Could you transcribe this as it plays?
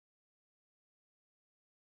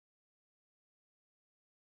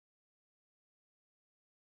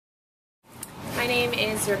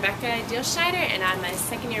is Rebecca Dielschneider, and I'm a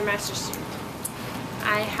second-year master's student.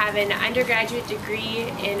 I have an undergraduate degree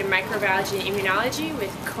in microbiology and immunology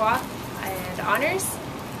with co-op and honors,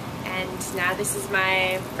 and now this is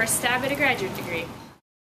my first stab at a graduate degree.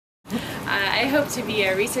 I hope to be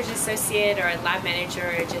a research associate or a lab manager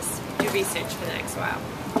or just do research for the next while.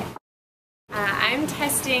 I'm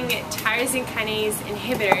testing tyrosine kinase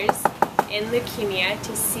inhibitors in leukemia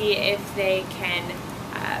to see if they can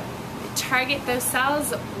target those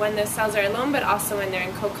cells when those cells are alone, but also when they're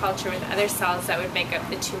in co-culture with other cells that would make up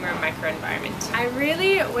the tumor microenvironment. I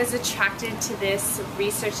really was attracted to this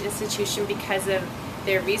research institution because of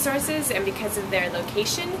their resources and because of their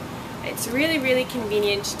location. It's really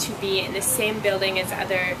convenient to be in the same building as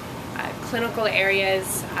other clinical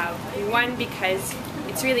areas. One, because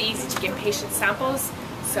it's really easy to get patient samples,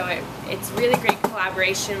 so it's really great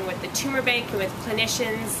collaboration with the tumor bank and with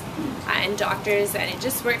clinicians and doctors, and it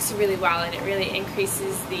just works really well, and it really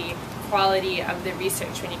increases the quality of the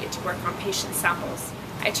research when you get to work on patient samples.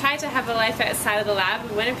 I try to have a life outside of the lab.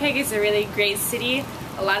 Winnipeg is a really great city,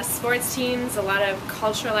 a lot of sports teams, a lot of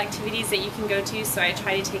cultural activities that you can go to, so I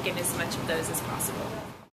try to take in as much of those as possible.